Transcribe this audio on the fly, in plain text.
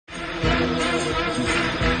Good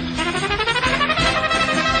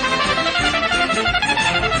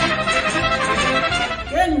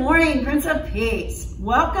morning, Prince of Peace.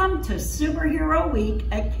 Welcome to Superhero Week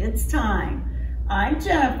at Kids Time. I'm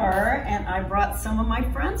Jennifer, and I brought some of my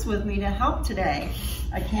friends with me to help today.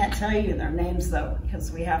 I can't tell you their names though,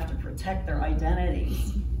 because we have to protect their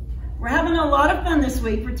identities. We're having a lot of fun this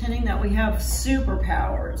week pretending that we have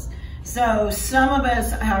superpowers. So some of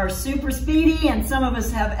us are super speedy, and some of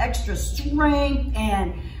us have extra strength,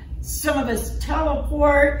 and some of us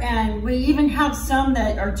teleport, and we even have some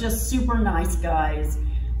that are just super nice guys.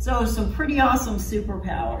 So some pretty awesome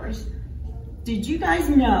superpowers. Did you guys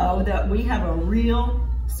know that we have a real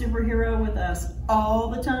superhero with us all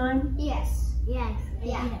the time? Yes, yes,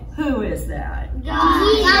 yes. Who is that?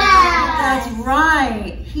 God. That's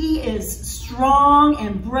right. He is strong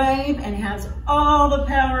and brave and has all the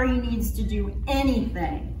power he needs to do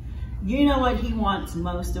anything. You know what he wants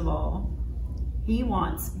most of all? He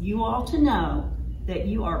wants you all to know that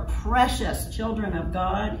you are precious children of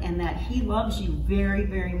God and that he loves you very,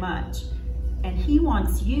 very much. And he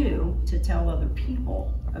wants you to tell other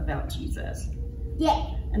people about Jesus. Yeah.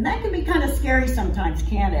 And that can be kind of scary sometimes,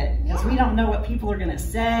 can't it? Because we don't know what people are going to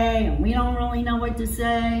say, and we don't really know what to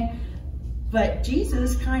say. But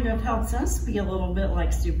Jesus kind of helps us be a little bit like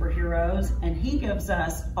superheroes, and he gives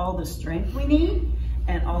us all the strength we need,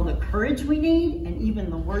 and all the courage we need, and even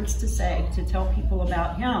the words to say to tell people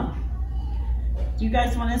about him. Do you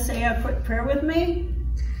guys want to say a quick prayer with me?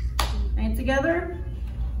 Hands together.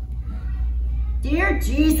 Dear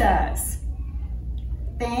Jesus,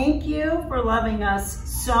 thank you for loving us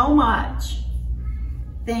so much.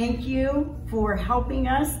 Thank you for helping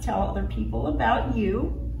us tell other people about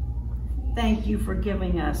you. Thank you for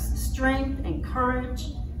giving us strength and courage.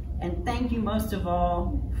 And thank you most of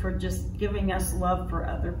all for just giving us love for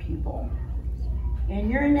other people. In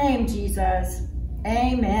your name, Jesus,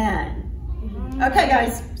 amen. Okay,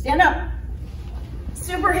 guys, stand up.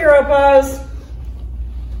 Superhero pose.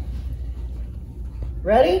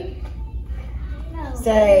 Ready? No.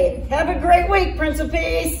 Say, have a great week, Prince of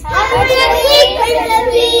Peace. Have a great week, Prince of